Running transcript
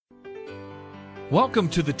Welcome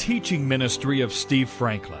to the teaching ministry of Steve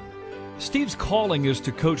Franklin. Steve's calling is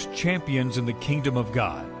to coach champions in the kingdom of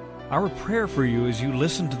God. Our prayer for you as you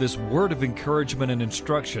listen to this word of encouragement and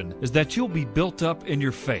instruction is that you'll be built up in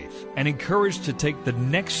your faith and encouraged to take the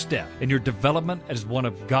next step in your development as one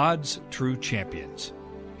of God's true champions.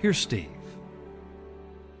 Here's Steve.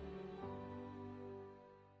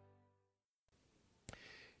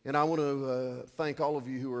 And I want to thank all of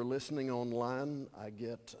you who are listening online.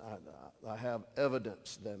 I have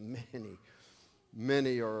evidence that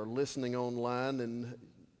many are listening online, and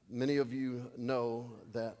many of you know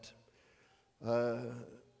that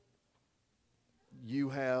you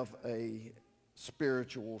have a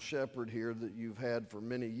spiritual shepherd here that you've had for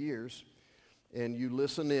many years, and you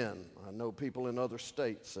listen in. I know people in other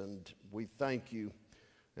states, and we thank you,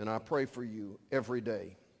 and I pray for you every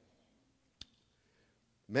day.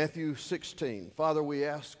 Matthew 16. Father, we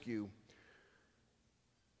ask you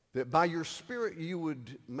that by your Spirit you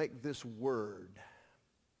would make this word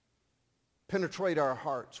penetrate our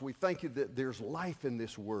hearts. We thank you that there's life in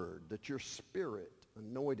this word, that your Spirit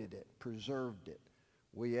anointed it, preserved it.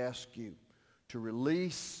 We ask you to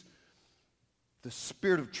release the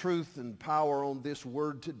Spirit of truth and power on this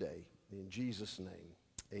word today. In Jesus' name,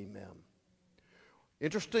 amen.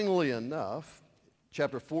 Interestingly enough,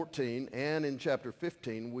 chapter 14 and in chapter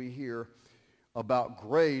 15, we hear about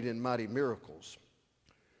great and mighty miracles.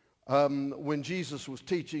 When Jesus was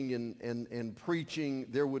teaching and preaching,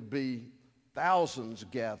 there would be thousands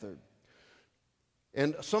gathered.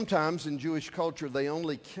 And sometimes in Jewish culture, they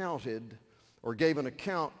only counted or gave an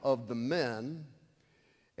account of the men.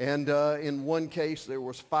 And in one case, there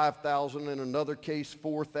was 5,000. In another case,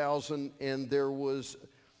 4,000. And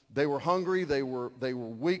they were hungry. They were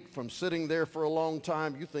weak from sitting there for a long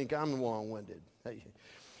time. You think I'm long-winded.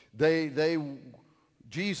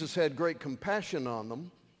 Jesus had great compassion on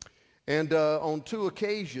them. And on two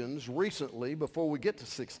occasions recently, before we get to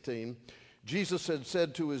 16, Jesus had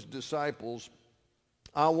said to his disciples,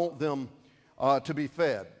 I want them to be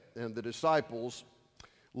fed. And the disciples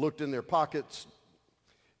looked in their pockets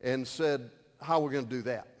and said, how are we going to do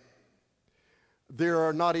that?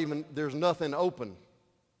 There's nothing open.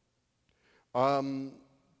 On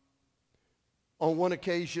one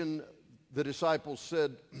occasion, the disciples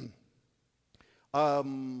said,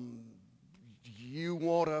 you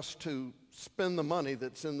want us to spend the money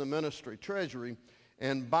that's in the ministry treasury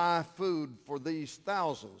and buy food for these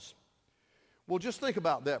thousands. Well, just think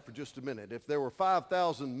about that for just a minute. If there were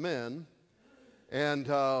 5,000 men, and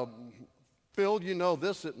Phil, you know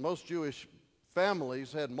this, that most Jewish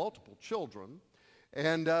families had multiple children,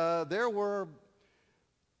 and there were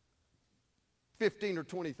 15 or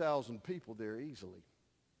 20,000 people there easily.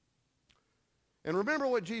 And remember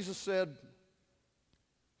what Jesus said?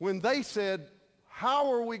 When they said,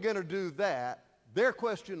 how are we going to do that? Their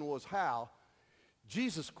question was how.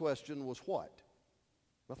 Jesus' question was what?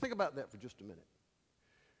 Now think about that for just a minute.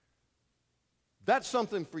 That's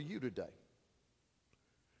something for you today.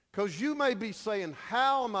 Because you may be saying,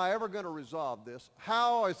 how am I ever going to resolve this?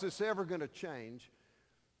 How is this ever going to change?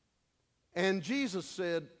 And Jesus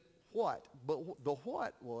said, what? But the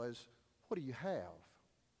what was, what do you have?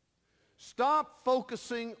 Stop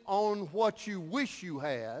focusing on what you wish you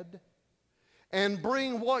had and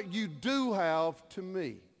bring what you do have to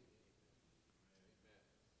me.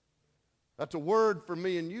 That's a word for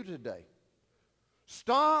me and you today.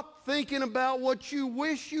 Stop thinking about what you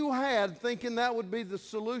wish you had, thinking that would be the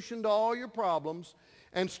solution to all your problems,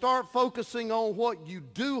 and start focusing on what you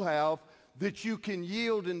do have that you can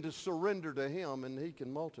yield and to surrender to him, and he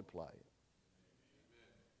can multiply it.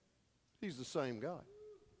 He's the same God.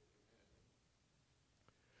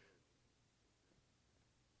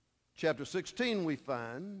 Chapter 16, we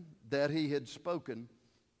find that he had spoken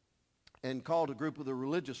and called a group of the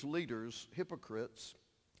religious leaders hypocrites.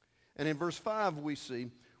 And in verse 5 we see,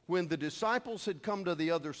 when the disciples had come to the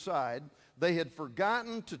other side, they had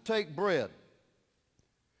forgotten to take bread.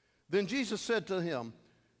 Then Jesus said to them,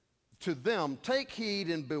 take heed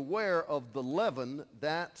and beware of the leaven,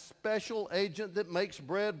 that special agent that makes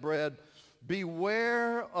bread.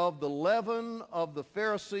 Beware of the leaven of the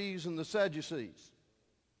Pharisees and the Sadducees.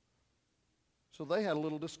 So they had a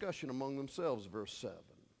little discussion among themselves, verse 7.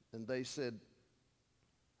 And they said,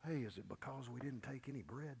 hey, is it because we didn't take any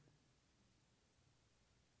bread?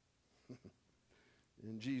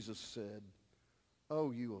 And Jesus said,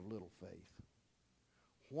 oh, you of little faith.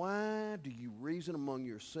 Why do you reason among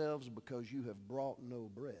yourselves because you have brought no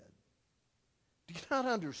bread? Do you not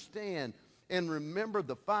understand and remember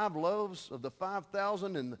the 5 loaves of the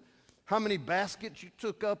 5,000 and how many baskets you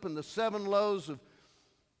took up and the 7 loaves of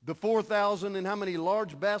The 4,000 and how many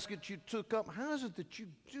large baskets you took up. How is it that you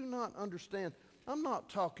do not understand? I'm not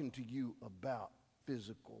talking to you about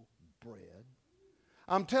physical bread.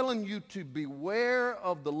 I'm telling you to beware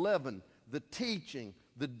of the leaven, the teaching,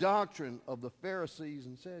 the doctrine of the Pharisees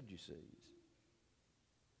and Sadducees.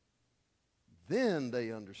 Then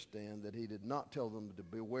they understand that he did not tell them to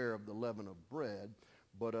beware of the leaven of bread,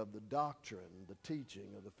 but of the doctrine, the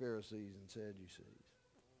teaching of the Pharisees and Sadducees.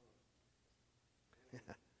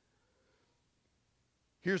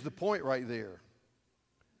 Here's the point right there.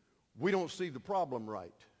 We don't see the problem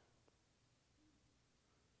right.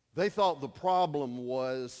 They thought the problem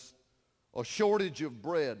was a shortage of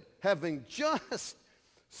bread, having just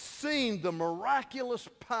seen the miraculous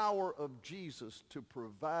power of Jesus to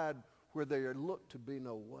provide where there looked to be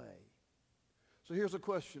no way. So here's a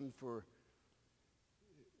question for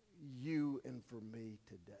you and for me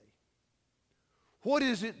today. What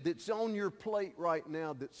is it that's on your plate right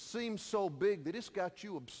now that seems so big that it's got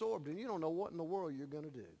you absorbed and you don't know what in the world you're going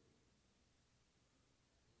to do?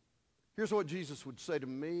 Here's what Jesus would say to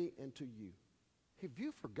me and to you. Have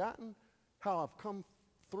you forgotten how I've come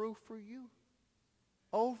through for you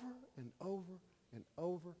over and over and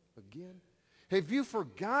over again? Have you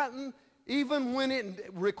forgotten, even when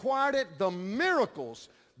it required it, the miracles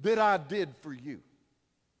that I did for you?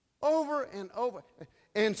 Over and over.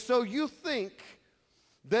 And so you think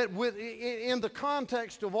that in the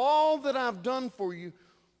context of all that I've done for you,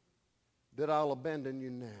 that I'll abandon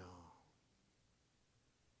you now.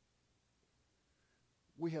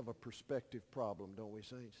 We have a perspective problem, don't we,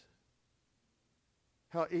 saints?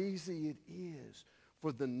 How easy it is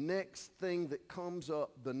for the next thing that comes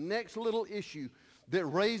up, the next little issue that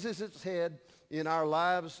raises its head in our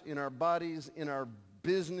lives, in our bodies, in our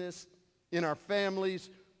business, in our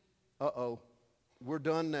families. Uh-oh, we're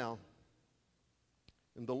done now.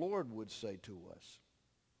 And the Lord would say to us,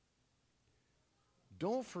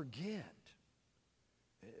 don't forget.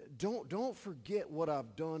 Don't forget what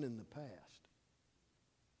I've done in the past.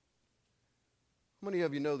 How many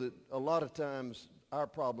of you know that a lot of times our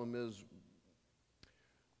problem is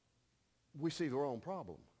we see the wrong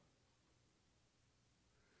problem?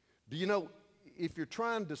 Do you know, if you're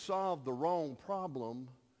trying to solve the wrong problem,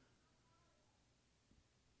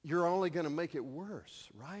 you're only going to make it worse,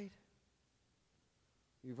 right?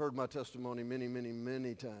 You've heard my testimony many, many,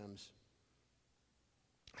 many times.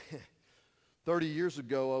 30 years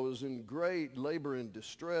ago, I was in great labor and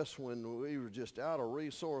distress when we were just out of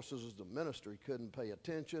resources as the ministry. Couldn't pay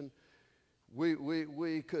attention. We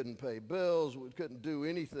couldn't pay bills. We couldn't do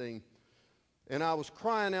anything. And I was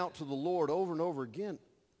crying out to the Lord over and over again,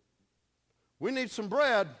 we need some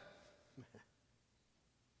bread.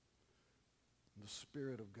 The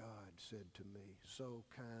Spirit of God said to me so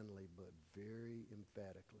kindly but very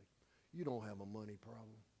emphatically, you don't have a money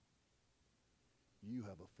problem. You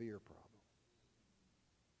have a fear problem.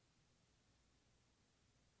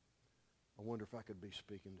 I wonder if I could be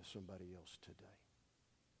speaking to somebody else today.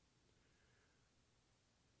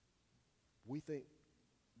 We think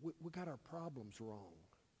we got our problems wrong.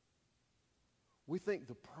 We think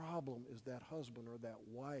the problem is that husband or that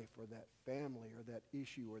wife or that family or that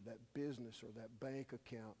issue or that business or that bank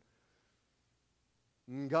account.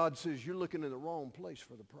 And God says you're looking in the wrong place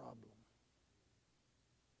for the problem.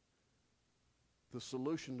 The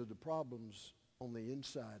solution to the problem's on the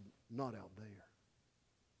inside, not out there.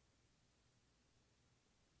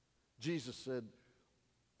 Jesus said,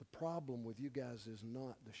 the problem with you guys is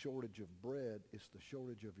not the shortage of bread, it's the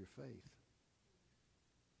shortage of your faith.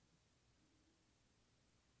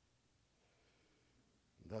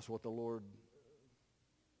 That's what the Lord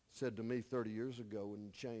said to me 30 years ago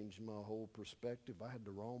and changed my whole perspective. I had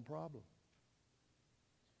the wrong problem.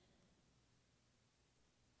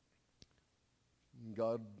 And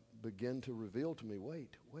God began to reveal to me,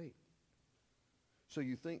 wait. So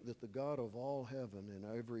you think that the God of all heaven and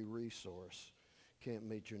every resource can't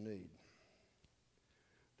meet your need.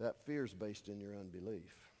 That fear is based in your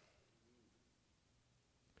unbelief.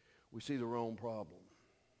 We see the wrong problem.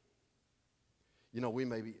 You know, we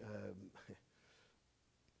may be,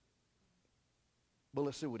 but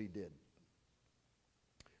let's see what he did.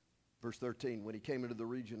 Verse 13, when he came into the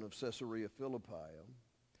region of Caesarea Philippi,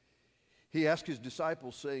 he asked his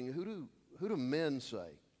disciples, saying, who do men say?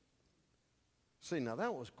 See, now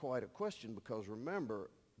that was quite a question because remember,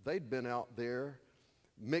 they'd been out there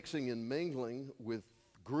mixing and mingling with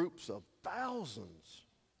groups of thousands.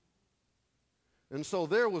 And so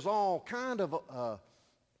there was all kind of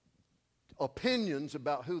opinions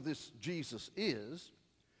about who this Jesus is.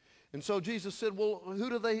 And so Jesus said, well,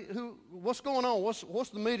 what's going on? What's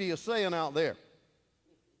the media saying out there?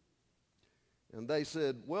 And they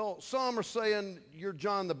said, well, some are saying you're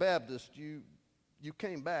John the Baptist. You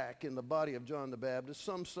came back in the body of John the Baptist.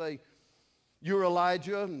 Some say you're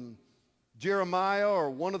Elijah and Jeremiah or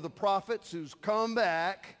one of the prophets who's come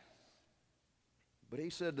back. But he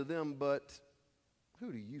said to them, but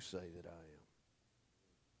who do you say that I am?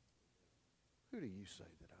 Who do you say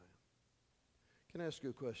that I am? Can I ask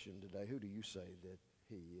you a question today? Who do you say that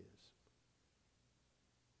he is?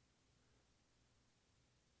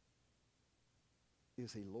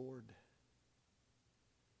 Is he Lord?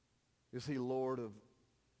 Is he Lord of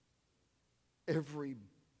every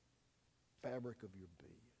fabric of your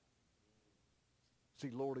being? Is he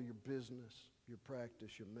Lord of your business, your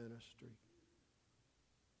practice, your ministry?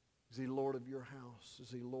 Is he Lord of your house? Is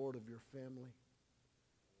he Lord of your family?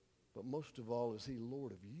 But most of all, is he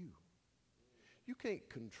Lord of you? You can't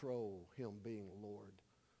control him being Lord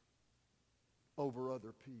over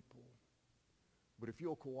other people. But if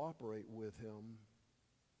you'll cooperate with him,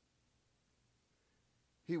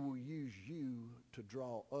 he will use you to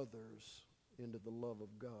draw others into the love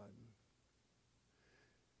of God.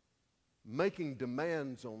 Making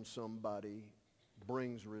demands on somebody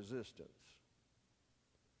brings resistance.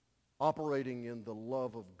 Operating in the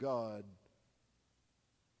love of God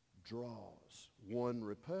draws. One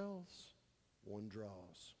repels, one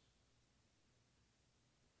draws.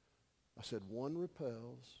 I said one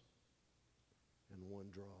repels and one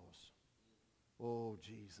draws. Oh,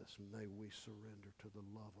 Jesus, may we surrender to the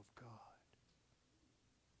love of God.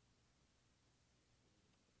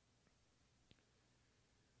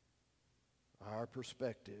 Our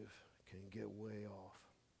perspective can get way off.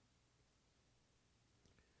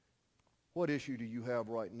 What issue do you have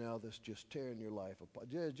right now that's just tearing your life apart?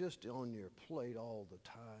 Just on your plate all the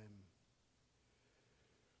time?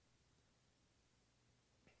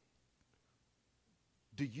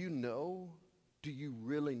 Do you know? Do you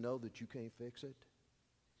really know that you can't fix it?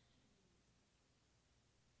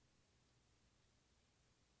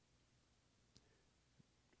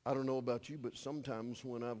 I don't know about you, but sometimes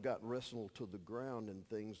when I've got wrestled to the ground in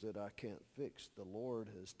things that I can't fix, the Lord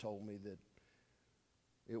has told me that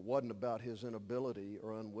it wasn't about his inability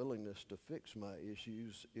or unwillingness to fix my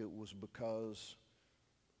issues. It was because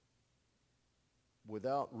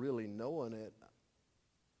without really knowing it,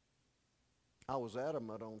 I was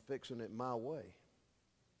adamant on fixing it my way.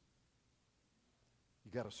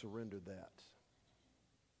 You got to surrender that.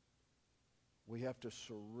 We have to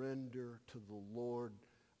surrender to the Lord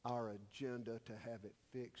our agenda to have it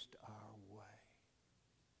fixed our way.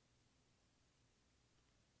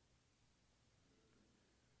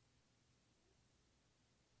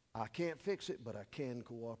 I can't fix it, but I can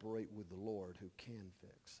cooperate with the Lord who can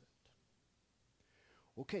fix it.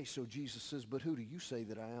 Okay, so Jesus says, but who do you say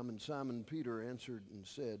that I am? And Simon Peter answered and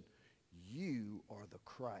said, you are the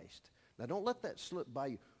Christ. Now don't let that slip by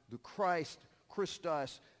you. The Christ,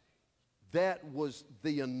 Christos, that was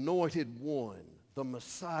the anointed one, the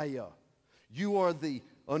Messiah. You are the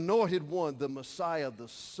anointed one, the Messiah, the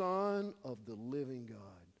Son of the living God.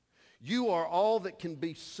 You are all that can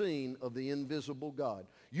be seen of the invisible God.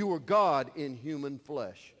 You are God in human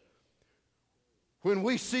flesh. When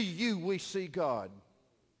we see you, we see God.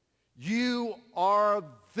 You are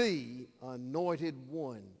the anointed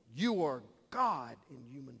one. You are God in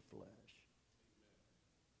human flesh.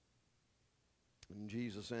 And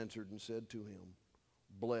Jesus answered and said to him,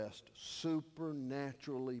 blessed,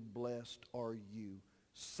 supernaturally blessed are you,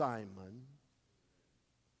 Simon,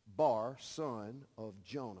 Bar, son of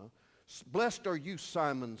Jonah. Blessed are you,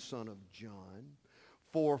 Simon, son of John,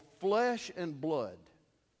 for flesh and blood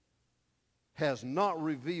has not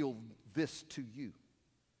revealed this to you,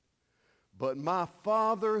 but my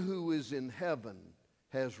Father who is in heaven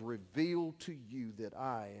has revealed to you that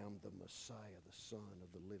I am the Messiah, the Son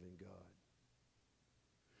of the living God.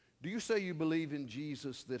 Do you say you believe in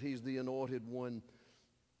Jesus, that he's the anointed one,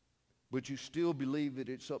 but you still believe that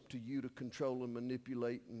it's up to you to control and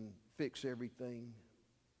manipulate and fix everything?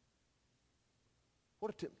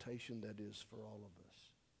 What a temptation that is for all of us.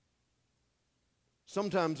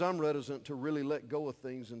 Sometimes I'm reticent to really let go of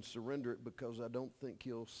things and surrender it because I don't think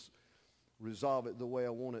he'll resolve it the way I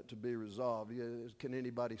want it to be resolved. Can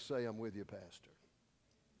anybody say I'm with you, Pastor?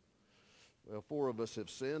 Well, 4 of us have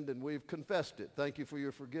sinned and we've confessed it. Thank you for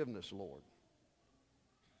your forgiveness, Lord.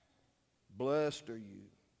 Blessed are you.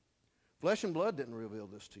 Flesh and blood didn't reveal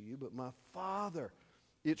this to you, but my Father.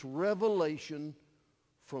 It's revelation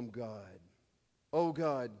from God. Oh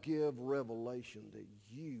God, give revelation that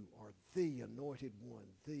you are the anointed one,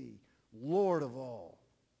 the Lord of all.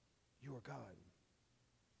 You are God.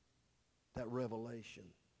 That revelation.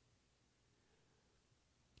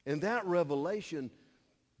 And that revelation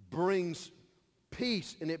brings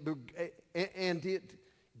peace, and it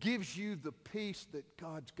gives you the peace that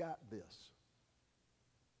God's got this.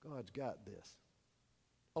 God's got this.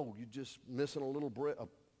 Oh, you're just missing a little bread. Oh,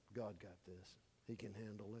 God got this. He can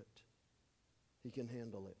handle it. He can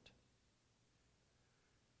handle it.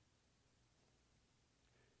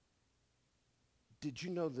 Did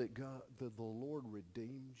you know that that the Lord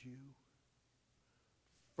redeems you?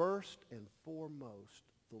 First and foremost,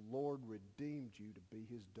 the Lord redeemed you to be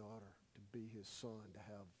his daughter, to be his son, to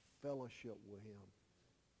have fellowship with him.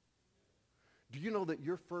 Do you know that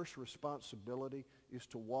your first responsibility is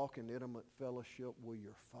to walk in intimate fellowship with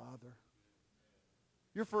your Father?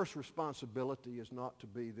 Your first responsibility is not to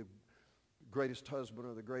be the greatest husband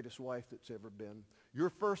or the greatest wife that's ever been. Your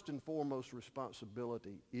first and foremost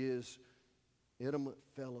responsibility is intimate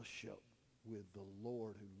fellowship with the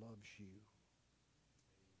Lord who loves you.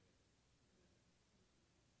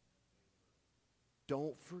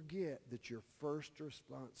 Don't forget that your first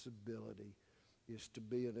responsibility is to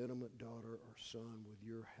be an intimate daughter or son with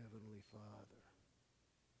your heavenly Father.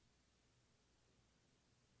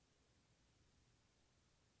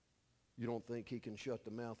 You don't think he can shut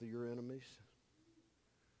the mouth of your enemies?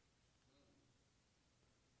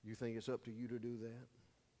 You think it's up to you to do that?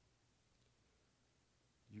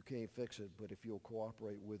 You can't fix it, but if you'll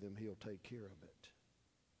cooperate with him, he'll take care of it.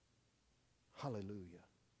 Hallelujah.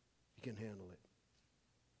 He can handle it.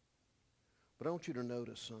 But I want you to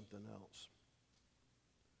notice something else.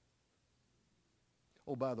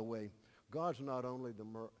 Oh, by the way, God's not only the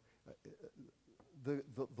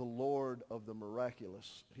Lord of the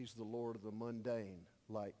miraculous. He's the Lord of the mundane,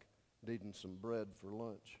 like needing some bread for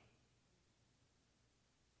lunch.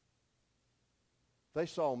 They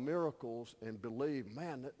saw miracles and believed,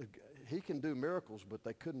 man, he can do miracles, but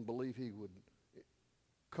they couldn't believe he would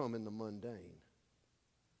come in the mundane.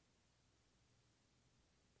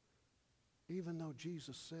 Even though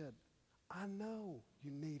Jesus said, I know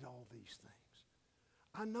you need all these things.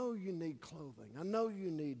 I know you need clothing. I know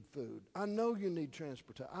you need food. I know you need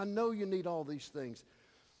transportation. I know you need all these things.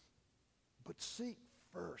 But seek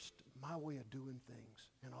first my way of doing things,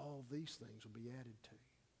 and all these things will be added to you.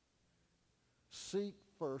 Seek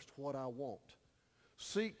first what I want.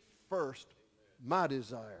 Seek first my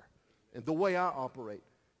desire and the way I operate,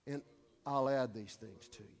 and I'll add these things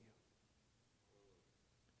to you.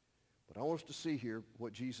 But I want us to see here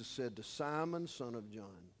what Jesus said to Simon, son of John.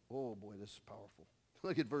 Oh boy, this is powerful.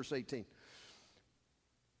 Look at verse 18.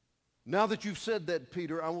 Now that you've said that,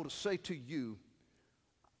 Peter, I want to say to you,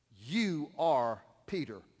 you are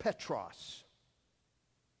Peter, Petros,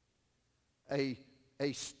 a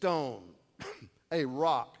stone, a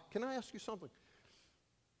rock. Can I ask you something?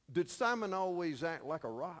 Did Simon always act like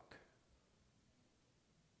a rock?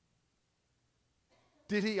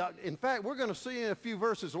 Did he? In fact, we're going to see in a few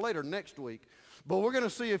verses later next week, but we're going to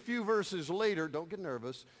see a few verses later, don't get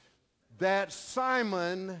nervous, that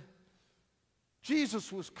Simon,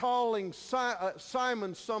 Jesus was calling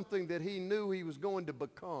Simon something that he knew he was going to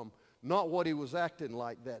become, not what he was acting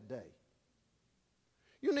like that day.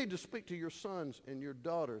 You need to speak to your sons and your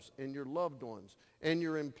daughters and your loved ones and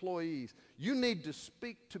your employees. You need to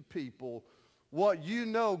speak to people what you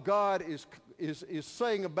know God is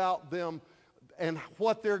saying about them and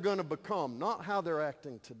what they're going to become, not how they're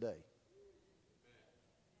acting today.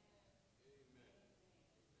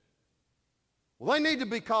 Well, they need to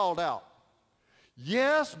be called out.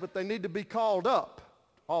 Yes, but they need to be called up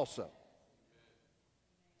also.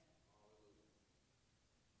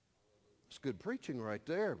 It's good preaching right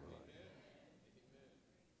there.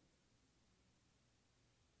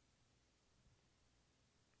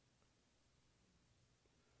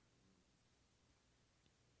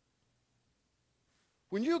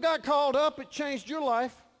 When you got called up, it changed your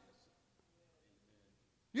life.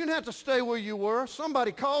 You didn't have to stay where you were.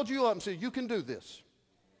 Somebody called you up and said, you can do this.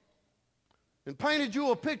 And painted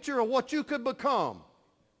you a picture of what you could become.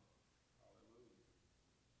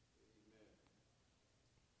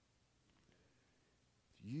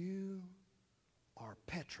 You are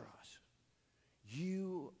Petros.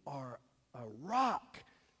 You are a rock.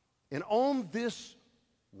 And on this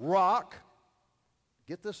rock,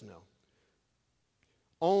 get this now,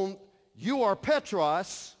 you are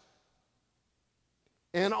Petros,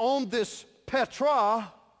 and on this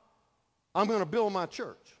Petra, I'm going to build my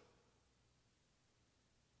church.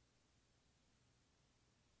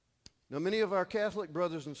 Now, many of our Catholic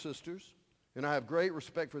brothers and sisters, and I have great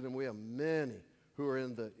respect for them, we have many who are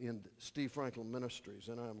in Steve Franklin Ministries,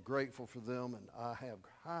 and I'm grateful for them, and I have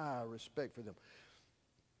high respect for them.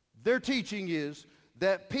 Their teaching is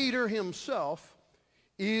that Peter himself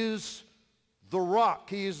is the rock.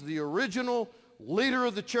 He is the original leader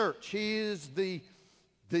of the church. He is the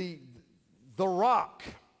rock.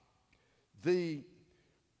 And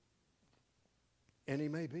he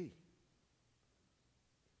may be.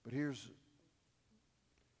 But here's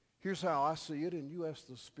how I see it, and you ask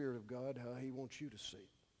the Spirit of God how he wants you to see it.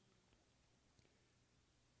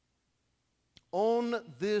 On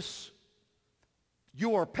this,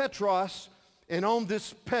 you are Petros, and on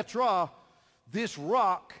this Petra, this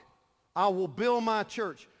rock, I will build my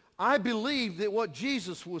church. I believe that what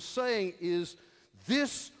Jesus was saying is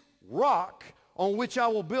this rock on which I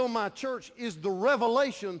will build my church is the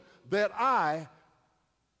revelation that I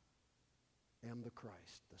am the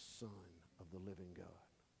Christ, the Son of the living God.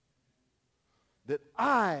 That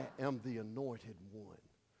I am the anointed one.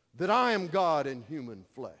 That I am God in human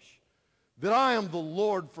flesh. That I am the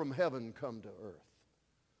Lord from heaven come to earth.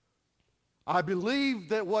 I believe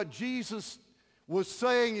that what Jesus was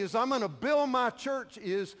saying is I'm going to build my church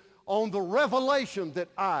is on the revelation that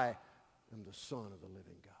I am the Son of the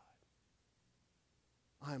living God.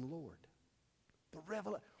 I am Lord.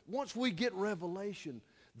 Once we get revelation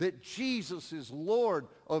that Jesus is Lord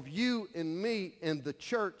of you and me and the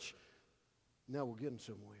church, now we're getting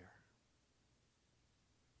somewhere.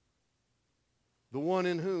 The one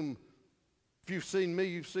in whom, if you've seen me,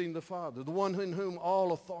 you've seen the Father. The one in whom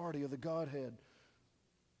all authority of the Godhead.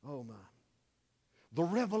 Oh my. The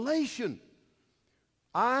revelation.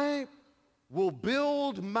 I will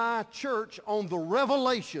build my church on the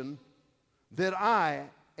revelation that I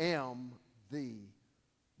am the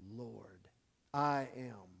Lord. I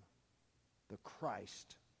am the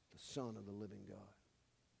Christ, the Son of the living God.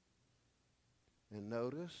 And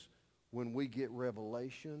notice, when we get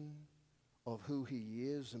revelation of who he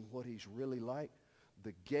is and what he's really like,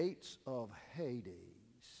 the gates of Hades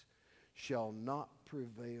shall not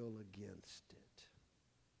prevail against it.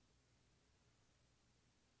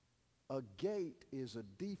 A gate is a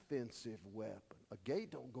defensive weapon. A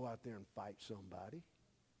gate don't go out there and fight somebody.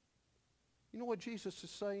 You know what Jesus is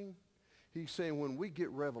saying? He's saying when we get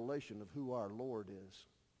revelation of who our Lord is,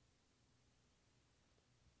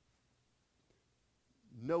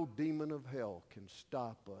 no demon of hell can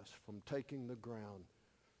stop us from taking the ground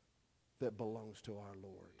that belongs to our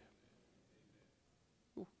Lord.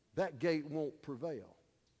 That gate won't prevail.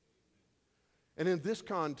 And in this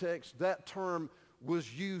context, that term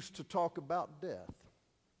was used to talk about death.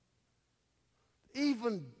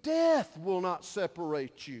 Even death will not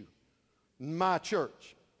separate you, my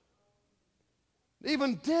church.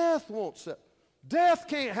 Even death won't separate. Death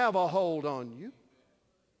can't have a hold on you.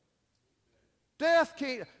 Death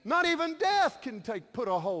can't, not even death can put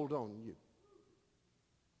a hold on you.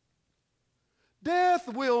 Death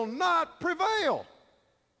will not prevail.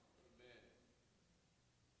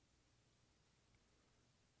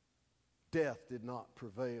 Death did not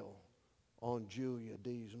prevail on Julia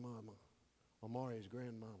D's mama, Amari's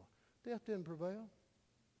grandmama. Death didn't prevail.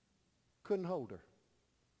 Couldn't hold her.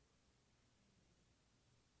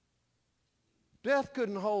 Death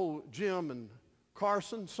couldn't hold Jim and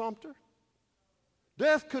Carson Sumter.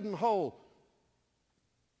 Death couldn't hold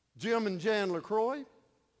Jim and Jan LaCroix.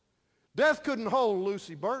 Death couldn't hold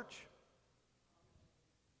Lucy Birch.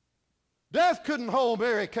 Death couldn't hold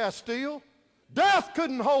Mary Castile. Death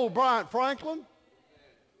couldn't hold Bryant Franklin.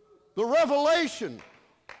 The revelation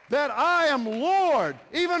that I am Lord,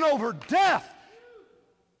 even over death,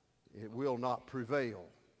 it will not prevail.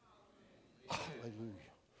 Hallelujah.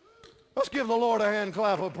 Let's give the Lord a hand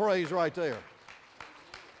clap of praise right there.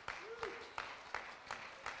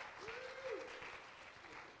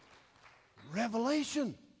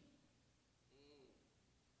 Revelation.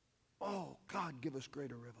 Oh, God, give us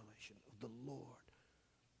greater revelation of the Lord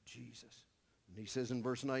Jesus. And he says in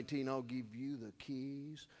verse 19, I'll give you the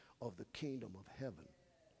keys of the kingdom of heaven.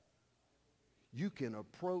 You can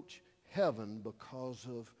approach heaven because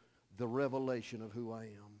of the revelation of who I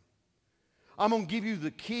am. I'm going to give you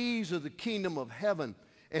the keys of the kingdom of heaven.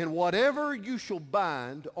 And whatever you shall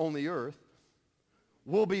bind on the earth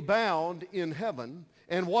will be bound in heaven.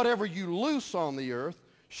 And whatever you loose on the earth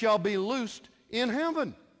shall be loosed in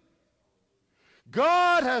heaven.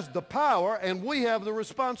 God has the power and we have the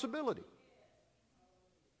responsibility.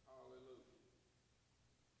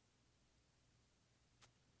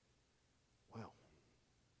 Well,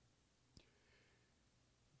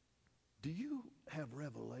 do you have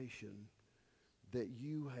revelation that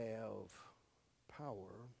you have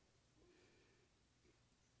power,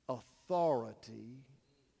 authority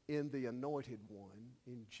in the anointed one,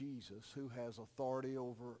 in Jesus, who has authority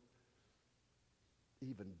over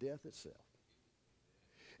even death itself?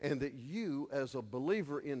 And that you, as a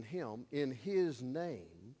believer in him, in his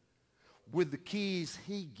name, with the keys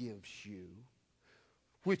he gives you,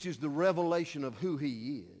 which is the revelation of who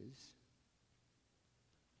he is.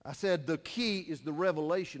 I said the key is the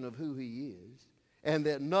revelation of who he is, and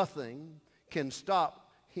that nothing can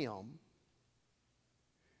stop him.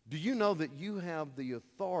 Do you know that you have the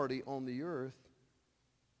authority on the earth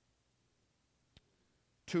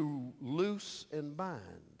to loose and bind?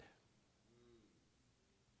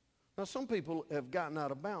 Now, some people have gotten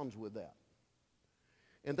out of bounds with that.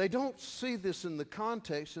 And they don't see this in the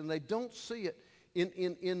context, and they don't see it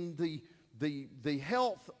in the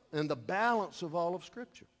health and the balance of all of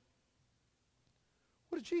Scripture.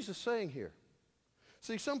 What is Jesus saying here?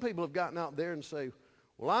 See, some people have gotten out there and say,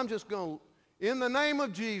 well, I'm just going to, in the name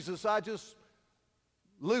of Jesus, I just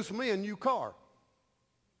loose me a new car.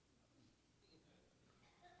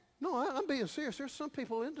 No, I'm being serious. There's some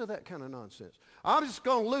people into that kind of nonsense. I'm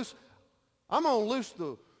going to loose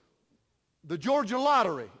the Georgia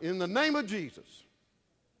lottery in the name of Jesus.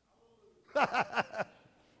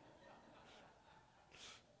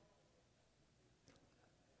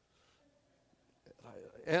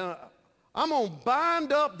 And I'm going to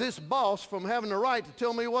bind up this boss from having the right to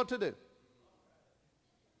tell me what to do.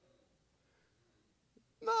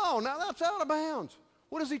 No, now that's out of bounds.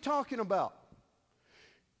 What is he talking about?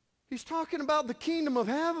 He's talking about the kingdom of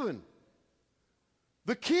heaven.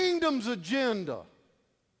 The kingdom's agenda.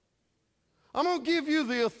 I'm going to give you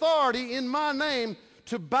the authority in my name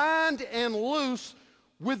to bind and loose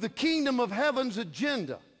with the kingdom of heaven's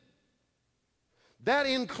agenda. That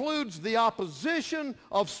includes the opposition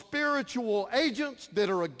of spiritual agents that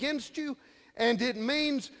are against you, and it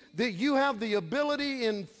means that you have the ability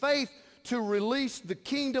in faith to release the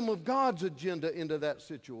kingdom of God's agenda into that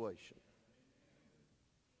situation.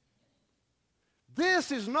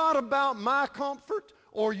 This is not about my comfort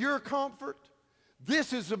or your comfort.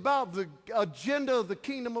 This is about the agenda of the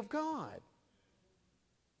kingdom of God.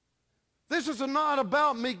 This is not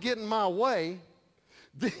about me getting my way.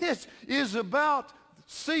 This is about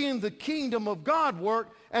seeing the kingdom of God work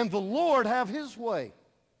and the Lord have his way.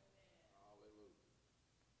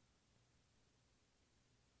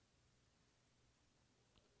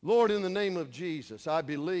 Lord, in the name of Jesus, I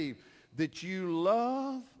believe that you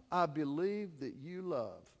love,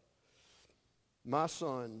 my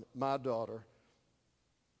son, my daughter.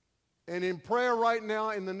 And in prayer right now,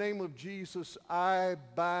 in the name of Jesus, I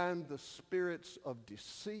bind the spirits of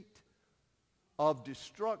deceit, of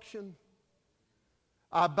destruction.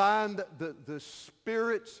 I bind the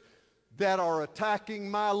spirits that are attacking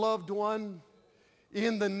my loved one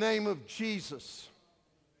in the name of Jesus.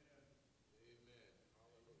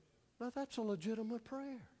 Now that's a legitimate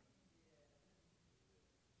prayer.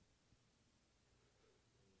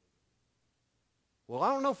 Well,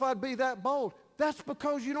 I don't know if I'd be that bold. That's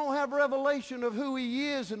because you don't have revelation of who he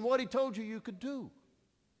is and what he told you could do.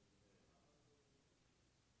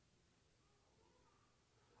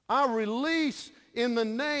 I release in the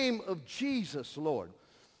name of Jesus, Lord.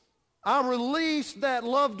 I release that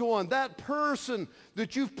loved one, that person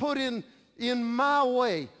that you've put in my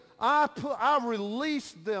way. I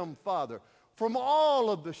release them, Father, from all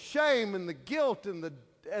of the shame and the guilt and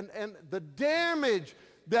the damage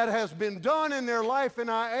that has been done in their life, and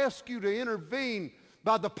I ask you to intervene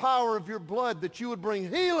by the power of your blood, that you would bring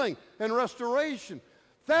healing and restoration.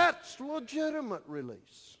 That's legitimate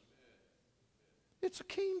release. It's a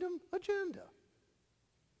kingdom agenda.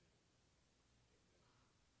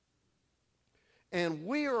 And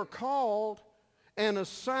we are called and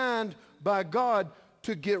assigned by God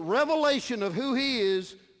to get revelation of who he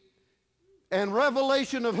is and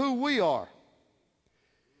revelation of who we are,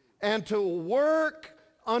 and to work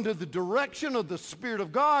under the direction of the Spirit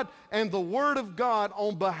of God and the Word of God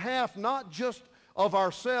on behalf not just of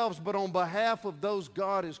ourselves, but on behalf of those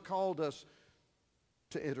God has called us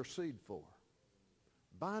to intercede for.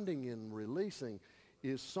 Binding and releasing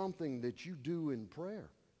is something that you do in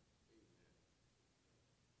prayer.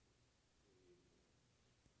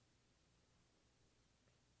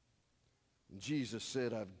 Jesus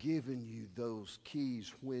said, I've given you those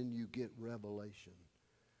keys when you get revelation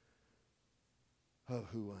of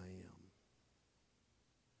who I am.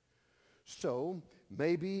 So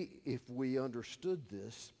maybe if we understood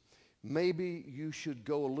this, maybe you should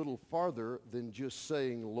go a little farther than just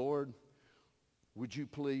saying, Lord, would you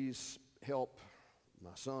please help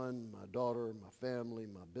my son, my daughter, my family,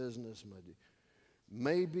 my business,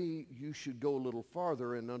 maybe you should go a little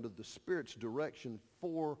farther and under the Spirit's direction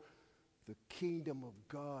for the kingdom of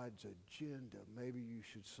God's agenda. Maybe you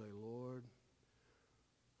should say, Lord,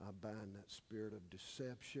 I bind that spirit of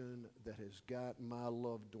deception that has got my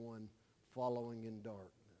loved one following in darkness.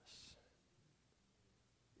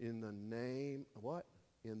 In the name, what?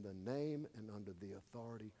 in the name and under the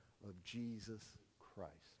authority of Jesus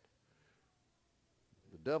Christ.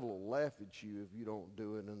 The devil will laugh at you if you don't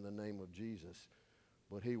do it in the name of Jesus,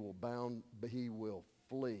 but he will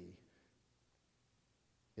flee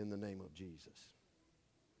in the name of Jesus.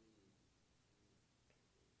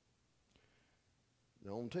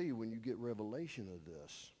 Now, I'm going to tell you, when you get revelation of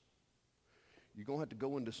this, you're going to have to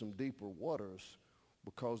go into some deeper waters,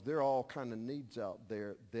 because there are all kind of needs out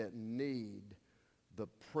there that need the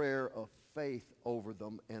prayer of faith over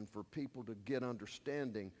them, and for people to get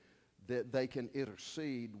understanding that they can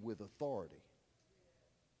intercede with authority.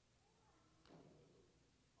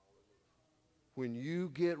 When you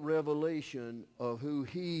get revelation of who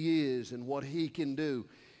he is and what he can do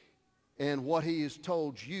and what he has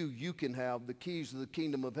told you, you can have the keys of the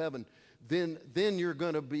kingdom of heaven, then you're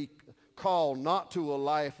going to be called not to a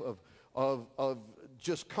life of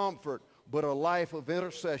just comfort, but a life of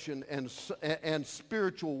intercession and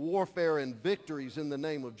spiritual warfare and victories in the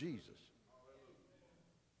name of Jesus.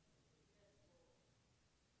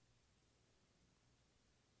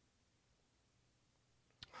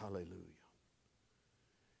 Hallelujah.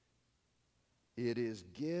 It is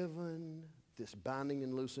given, this binding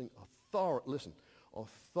and loosing, authority. Listen,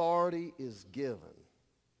 authority is given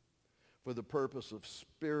for the purpose of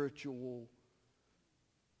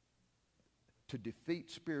to defeat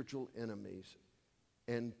spiritual enemies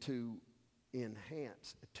and to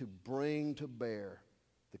enhance, to bring to bear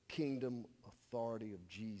the kingdom authority of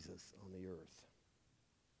Jesus on the earth.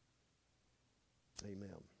 Amen.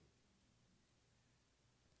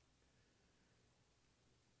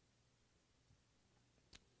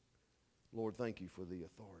 Lord, thank you for the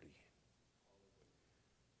authority.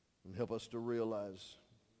 And help us to realize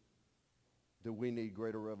that we need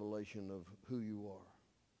greater revelation of who you are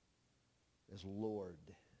as Lord.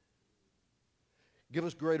 Give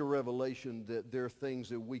us greater revelation that there are things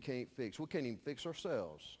that we can't fix. We can't even fix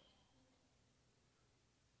ourselves.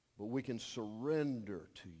 But we can surrender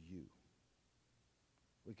to you.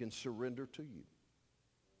 We can surrender to you.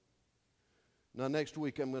 Now, next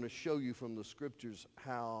week, I'm going to show you from the scriptures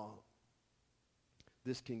how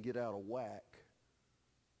this can get out of whack,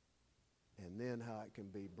 and then how it can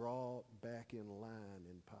be brought back in line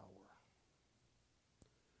in power.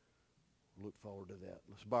 Look forward to that.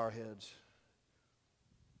 Let's bow our heads.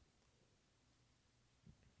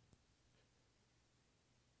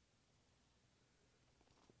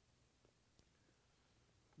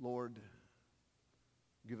 Lord,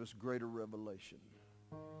 give us greater revelation.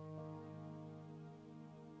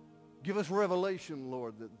 Give us revelation,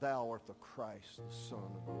 Lord, that thou art the Christ, the Son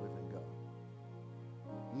of the living God.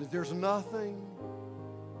 And that there's nothing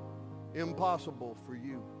impossible for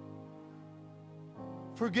you.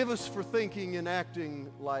 Forgive us for thinking and acting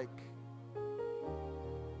like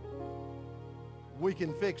we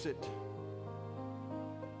can fix it.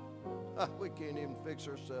 We can't even fix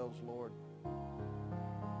ourselves, Lord.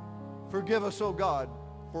 Forgive us, oh God,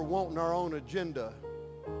 for wanting our own agenda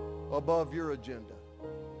above your agenda.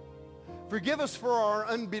 Forgive us for our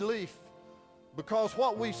unbelief, because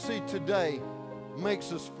what we see today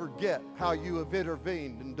makes us forget how you have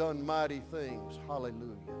intervened and done mighty things,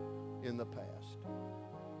 hallelujah, in the past.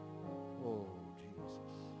 Oh,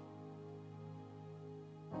 Jesus.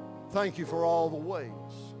 Thank you for all the ways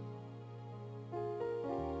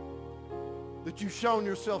that you've shown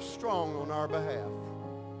yourself strong on our behalf.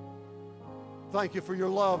 Thank you for your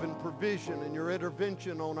love and provision and your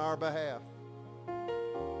intervention on our behalf.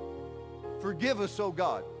 Forgive us, oh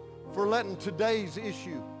God, for letting today's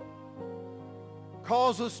issue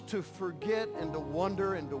cause us to forget and to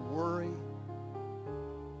wonder and to worry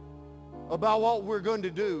about what we're going to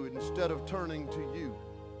do instead of turning to you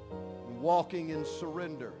and walking in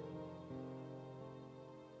surrender.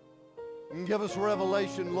 And give us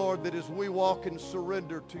revelation, Lord, that as we walk in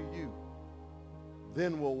surrender to you,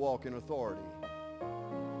 then we'll walk in authority.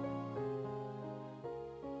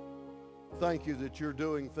 Thank you that you're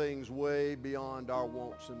doing things way beyond our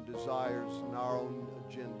wants and desires and our own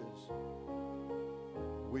agendas.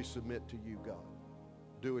 We submit to you, God.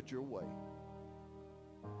 Do it your way.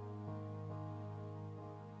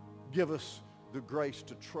 Give us the grace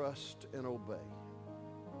to trust and obey.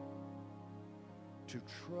 To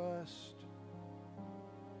trust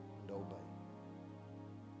and obey.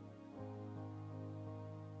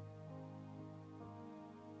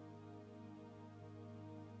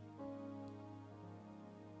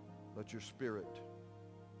 Let your Spirit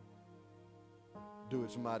do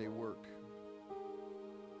its mighty work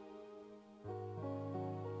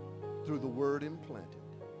through the word implanted.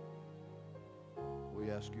 We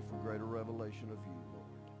ask you for greater revelation of you,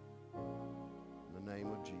 Lord. In the name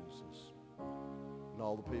of Jesus. And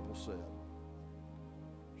all the people said,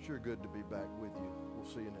 sure good to be back with you. We'll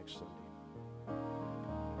see you next Sunday.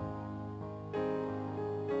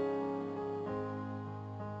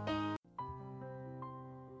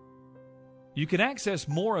 You can access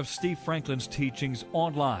more of Steve Franklin's teachings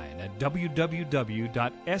online at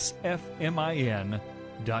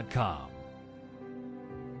www.sfmin.com.